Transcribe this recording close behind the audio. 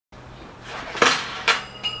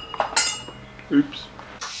Oops.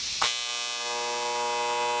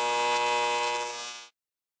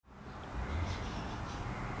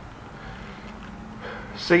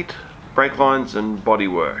 Seat, brake lines and body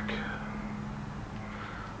work.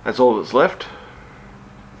 That's all that's left.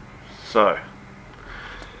 So,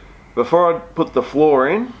 before I put the floor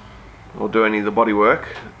in, or do any of the body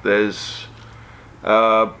work, there's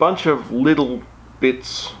a bunch of little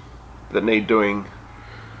bits that need doing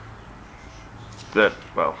that,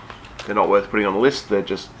 well, they're not worth putting on the list, they're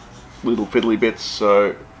just little fiddly bits,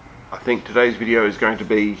 so I think today's video is going to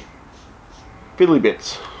be fiddly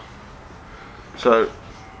bits. So,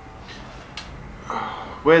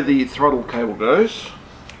 where the throttle cable goes,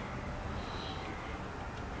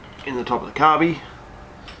 in the top of the carby,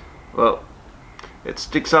 well, it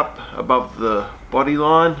sticks up above the body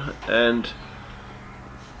line, and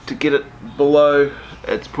to get it below,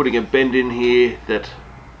 it's putting a bend in here that,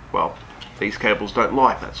 well, these cables don't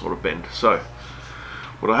like that sort of bend. So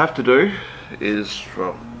what I have to do is,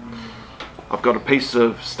 well, I've got a piece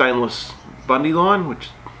of stainless bundy line, which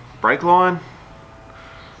is brake line,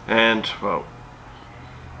 and well,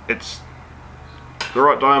 it's the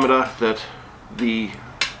right diameter that the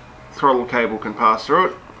throttle cable can pass through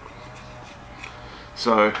it.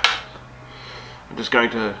 So I'm just going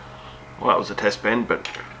to, well, that was a test bend, but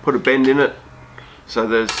put a bend in it so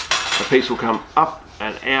there's a piece will come up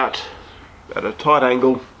and out at a tight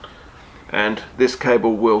angle, and this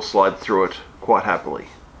cable will slide through it quite happily.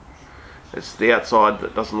 It's the outside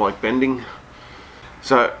that doesn't like bending.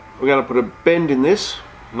 So we're going to put a bend in this,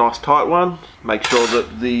 nice tight one, make sure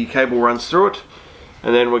that the cable runs through it,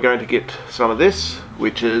 and then we're going to get some of this,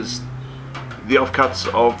 which is the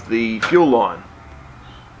offcuts of the fuel line,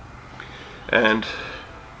 and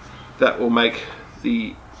that will make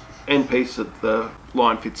the end piece that the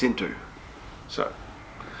line fits into. So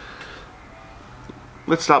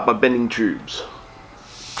let's start by bending tubes.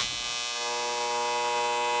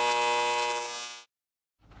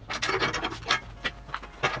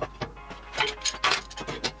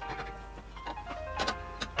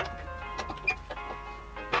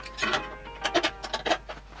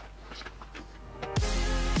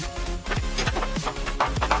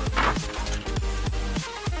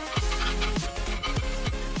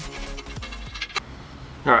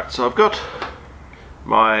 Alright, so I've got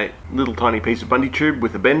my little tiny piece of bundy tube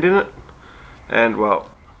with a bend in it, and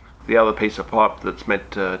well, the other piece of pipe that's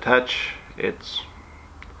meant to attach, it's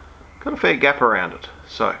got a fair gap around it.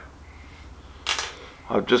 So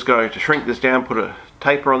I'm just going to shrink this down, put a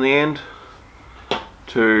taper on the end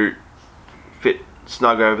to fit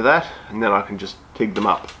snug over that, and then I can just TIG them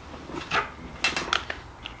up.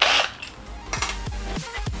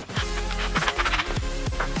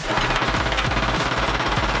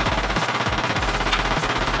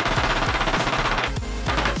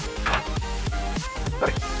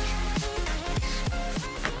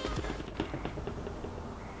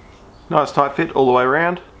 Nice tight fit all the way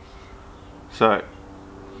around. So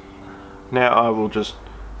now I will just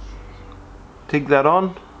TIG that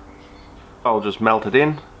on. I'll just melt it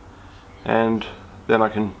in, and then I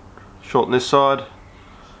can shorten this side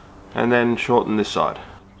and then shorten this side.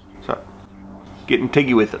 So getting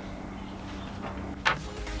TIGgy with it.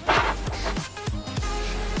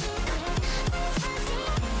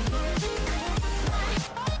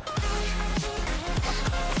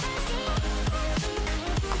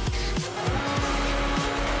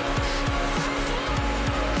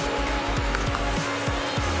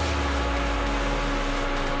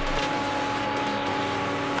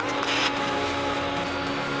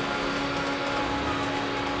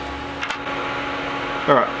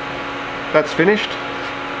 Alright, that's finished.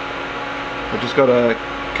 I've just got to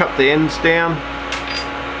cut the ends down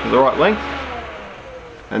to the right length,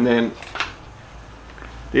 and then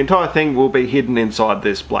the entire thing will be hidden inside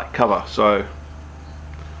this black cover, so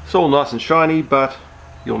it's all nice and shiny, but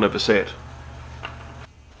you'll never see it.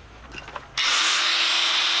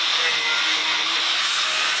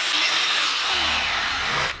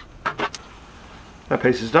 That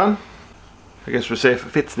piece is done. I guess we'll see if it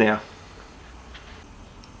fits now.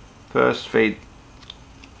 First, feed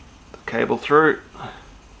the cable through.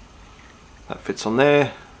 That fits on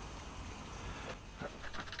there.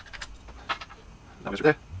 That goes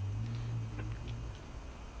there.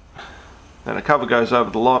 Then a cover goes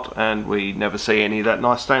over the lot, and we never see any of that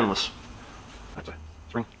nice stainless. That's a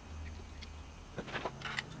spring.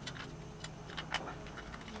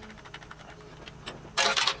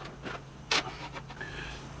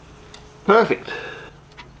 Perfect.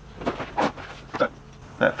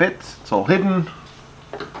 That fits, it's all hidden,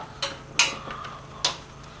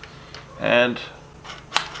 and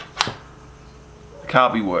the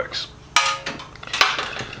carby works.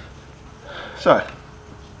 So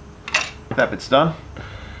that bit's done.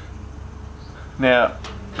 Now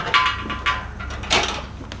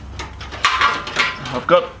I've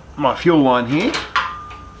got my fuel line here.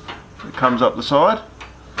 It comes up the side.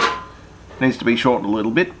 Needs to be shortened a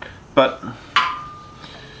little bit, but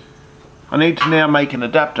I need to now make an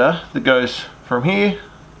adapter that goes from here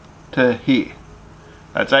to here.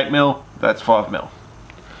 That's 8mm, that's 5mm.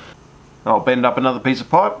 I'll bend up another piece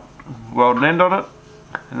of pipe, weld an end on it,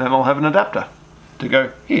 and then I'll have an adapter to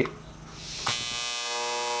go here.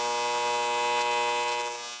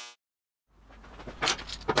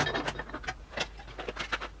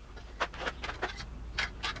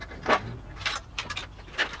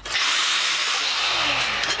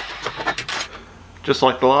 Just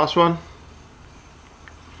like the last one,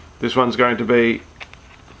 this one's going to be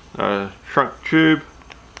a shrunk tube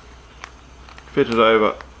fitted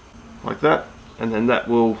over like that, and then that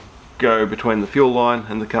will go between the fuel line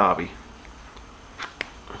and the carby.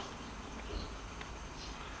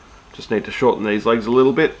 Just need to shorten these legs a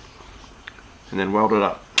little bit and then weld it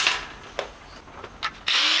up.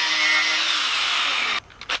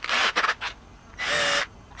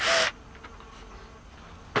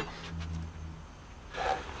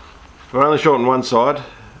 I've only shortened one side,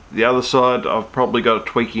 the other side I've probably got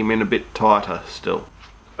to tweak him in a bit tighter still.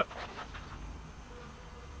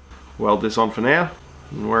 Weld this on for now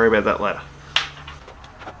and worry about that later.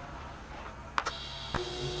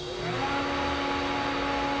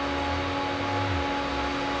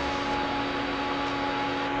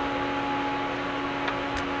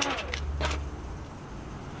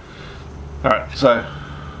 Alright, so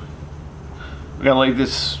we're going to leave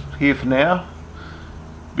this here for now,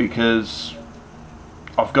 because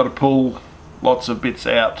I've got to pull lots of bits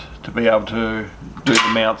out to be able to do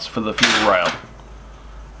the mounts for the fuel rail.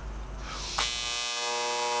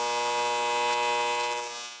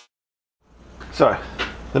 So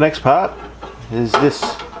the next part is this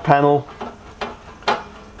panel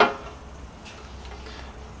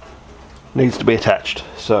needs to be attached.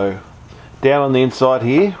 So down on the inside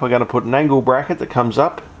here we're going to put an angle bracket that comes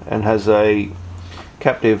up and has a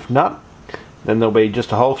captive nut. Then there'll be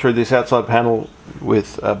just a hole through this outside panel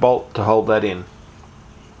with a bolt to hold that in.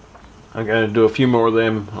 I'm going to do a few more of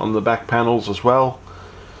them on the back panels as well,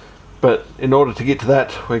 but in order to get to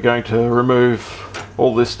that we're going to remove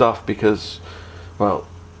all this stuff because, well,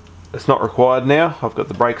 it's not required now. I've got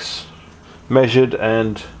the brakes measured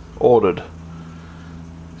and ordered.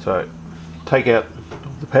 So take out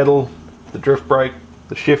the pedal, the drift brake,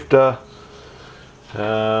 the shifter,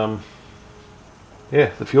 yeah,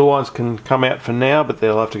 the fuel lines can come out for now, but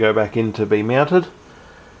they'll have to go back in to be mounted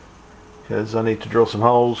because I need to drill some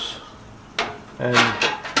holes and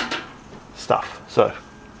stuff. So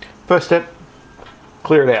first step,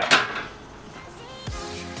 clear it out.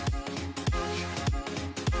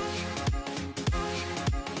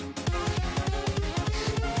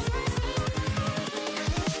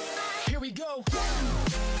 Here we go.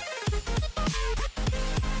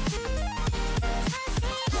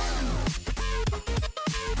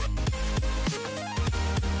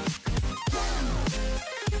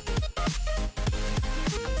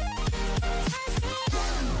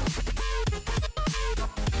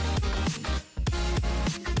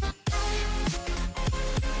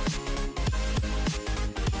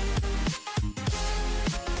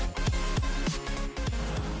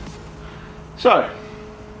 So,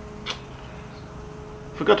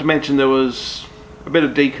 forgot to mention there was a bit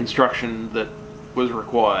of deconstruction that was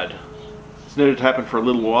required. It's needed to happen for a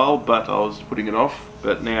little while, but I was putting it off.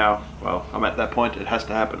 But now, well, I'm at that point, it has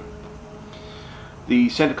to happen. The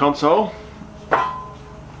center console,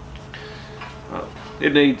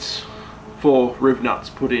 it needs 4 riv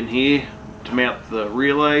nuts put in here to mount the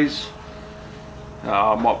relays.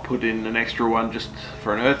 I might put in an extra one just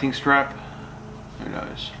for an earthing strap, who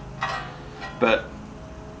knows. But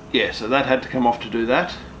yeah, so that had to come off to do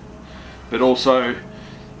that. But also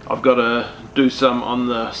I've got to do some on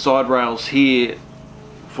the side rails here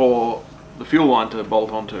for the fuel line to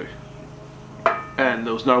bolt onto. And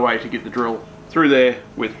there was no way to get the drill through there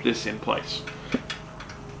with this in place.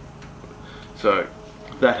 So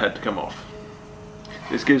that had to come off.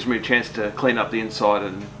 This gives me a chance to clean up the inside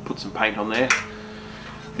and put some paint on there.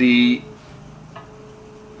 The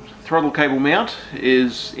throttle cable mount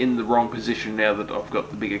is in the wrong position now that I've got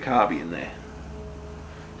the bigger carby in there.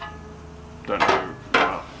 Don't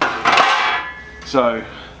know. So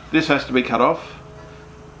this has to be cut off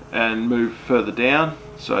and moved further down.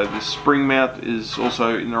 So the spring mount is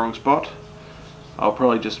also in the wrong spot. I'll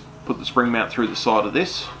probably just put the spring mount through the side of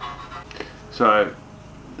this. So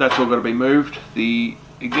that's all got to be moved. The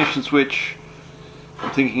ignition switch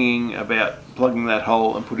I'm thinking about plugging that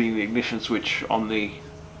hole and putting the ignition switch on the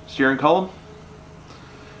steering column,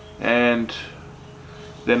 and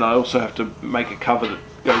then I also have to make a cover that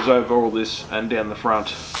goes over all this and down the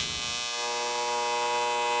front.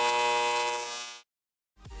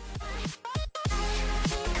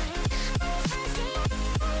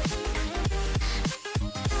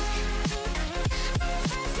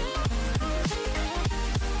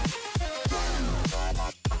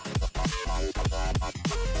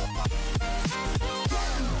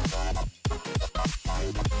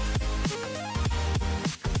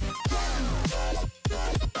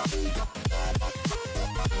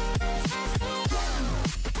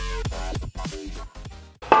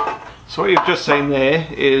 So what you've just seen there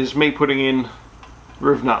is me putting in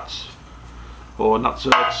riv nuts, or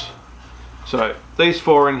nutserts. So these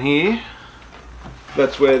four in here,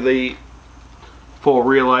 that's where the four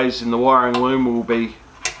relays in the wiring loom will be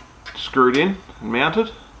screwed in and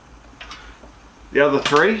mounted. The other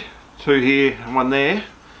three, two here and one there,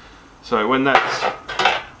 so when that's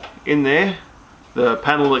in there, the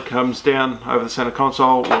panel that comes down over the center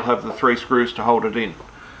console will have the three screws to hold it in.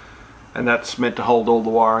 And that's meant to hold all the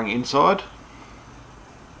wiring inside.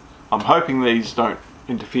 I'm hoping these don't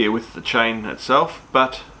interfere with the chain itself,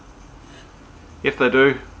 but if they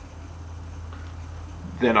do,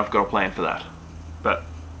 then I've got a plan for that. But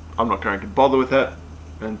I'm not going to bother with that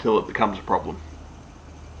until it becomes a problem.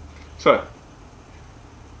 So,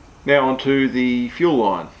 now onto the fuel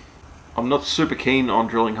line. I'm not super keen on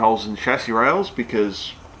drilling holes in chassis rails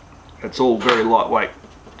because it's all very lightweight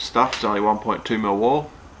stuff. It's only 1.2mm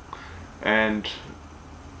wall. And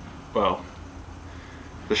well,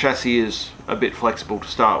 the chassis is a bit flexible to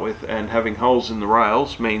start with, and having holes in the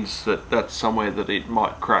rails means that that's somewhere that it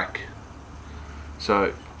might crack.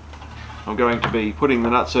 So I'm going to be putting the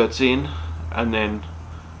nutserts in and then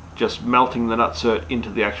just melting the nutsert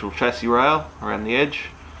into the actual chassis rail around the edge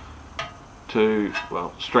to,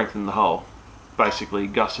 well, strengthen the hole. Basically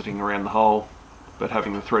gusseting around the hole but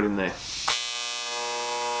having the thread in there.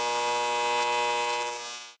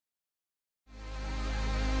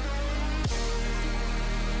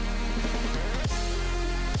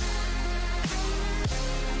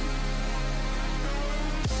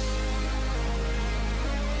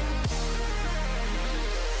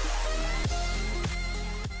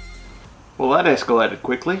 Well, that escalated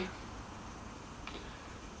quickly.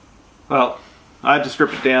 Well, I had to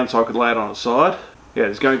strip it down so I could lay it on its side. Yeah,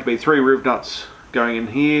 there's going to be 3 riv nuts going in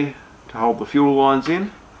here to hold the fuel lines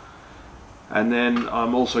in. And then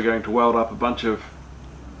I'm also going to weld up a bunch of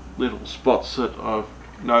little spots that I've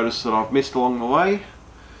noticed that I've missed along the way.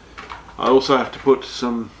 I also have to put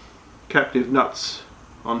some captive nuts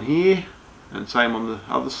on here, and same on the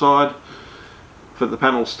other side, for the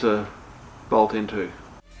panels to bolt into.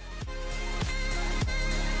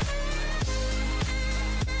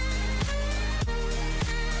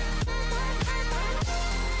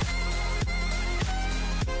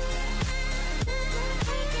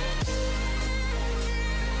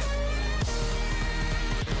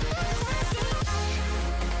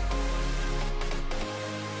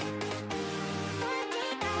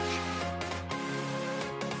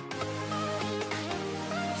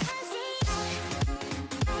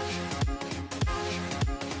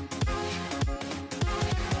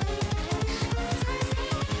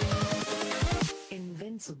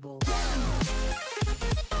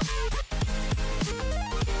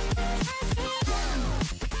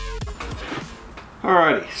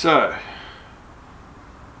 Alrighty, so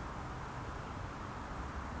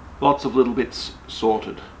lots of little bits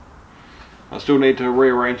sorted. I still need to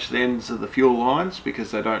rearrange the ends of the fuel lines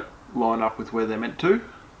because they don't line up with where they're meant to.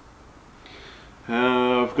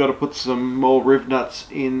 I've got to put some more riv nuts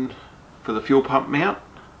in for the fuel pump mount,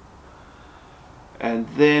 and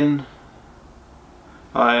then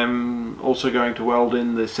I am also going to weld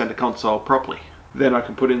in the center console properly. Then I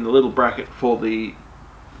can put in the little bracket for the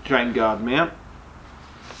chain guard mount.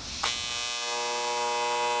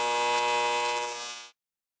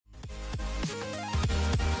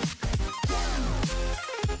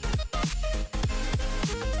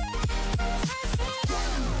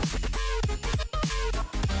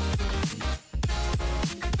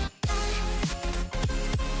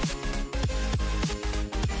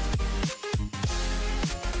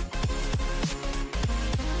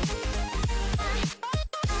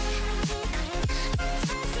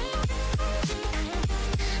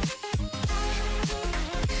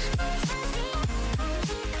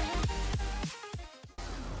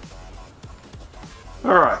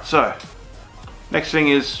 Alright, so next thing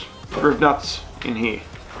is riv nuts in here.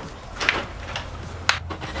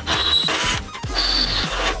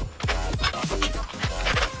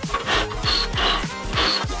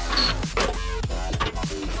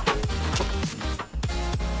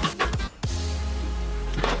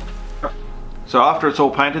 So after it's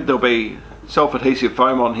all painted, there'll be self-adhesive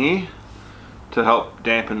foam on here to help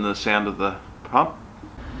dampen the sound of the pump.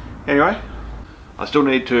 Anyway, I still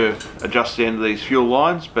need to adjust the end of these fuel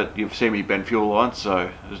lines, but you've seen me bend fuel lines, so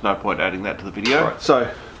there's no point adding that to the video. Right, so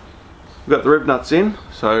we've got the rib nuts in,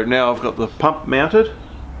 so now I've got the pump mounted.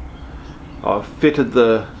 I've fitted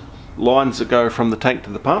the lines that go from the tank to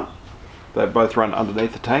the pump. They both run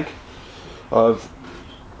underneath the tank. I've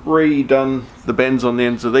redone the bends on the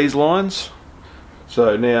ends of these lines,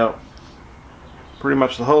 so now pretty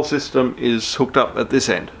much the whole system is hooked up at this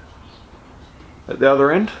end. At the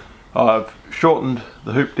other end, I've shortened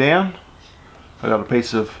the hoop down. I've got a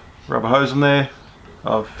piece of rubber hose in there.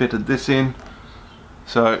 I've fitted this in,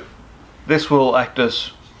 so this will act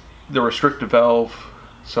as the restrictor valve,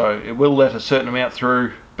 so it will let a certain amount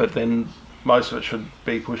through, but then most of it should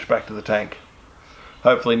be pushed back to the tank,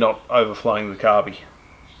 hopefully not overflowing the carby.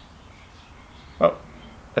 Well,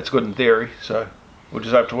 that's good in theory, so we'll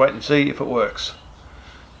just have to wait and see if it works.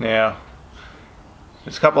 Now,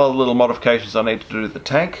 there's a couple of little modifications I need to do to the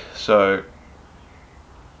tank, so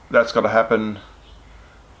that's got to happen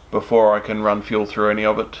before I can run fuel through any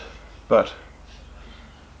of it, but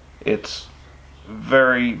it's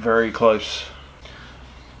very, very close.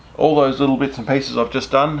 All those little bits and pieces I've just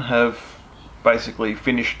done have basically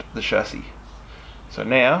finished the chassis. So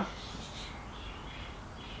now,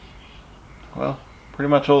 well, pretty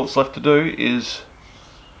much all that's left to do is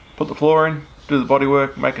put the floor in, do the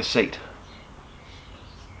bodywork, make a seat.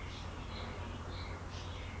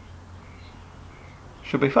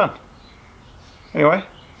 Should be fun. Anyway,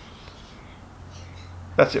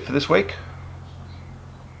 that's it for this week.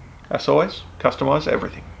 As always, customise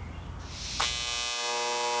everything.